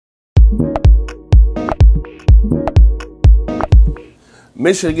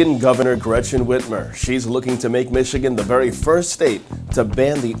Michigan Governor Gretchen Whitmer. She's looking to make Michigan the very first state to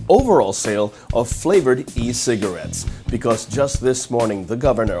ban the overall sale of flavored e-cigarettes. Because just this morning, the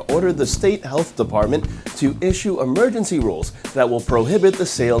governor ordered the state health department to issue emergency rules that will prohibit the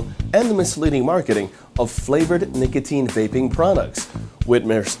sale and the misleading marketing of flavored nicotine vaping products.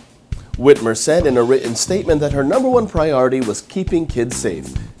 Whitmer said in a written statement that her #1 priority was keeping kids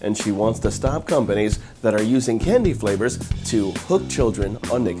safe, and she wants to stop companies that are using candy flavors to hook children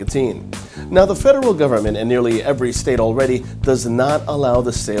on nicotine. Now, the federal government in nearly every state already does not allow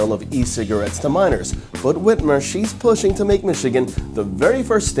the sale of e-cigarettes to minors, but Whitmer, she's pushing to make Michigan the very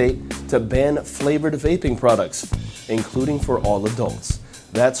first state to ban flavored vaping products, including for all adults.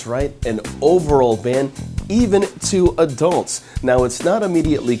 That's right, an overall ban, even to adults. Now, it's not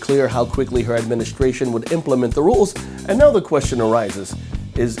immediately clear how quickly her administration would implement the rules, and now the question arises,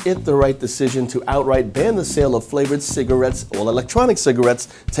 is it the right decision to outright ban the sale of flavored cigarettes or electronic cigarettes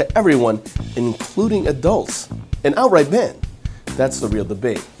to everyone, including adults? An outright ban? That's the real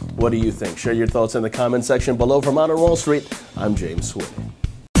debate. What do you think? Share your thoughts in the comment section below. From out on Wall Street, I'm James Sweeney.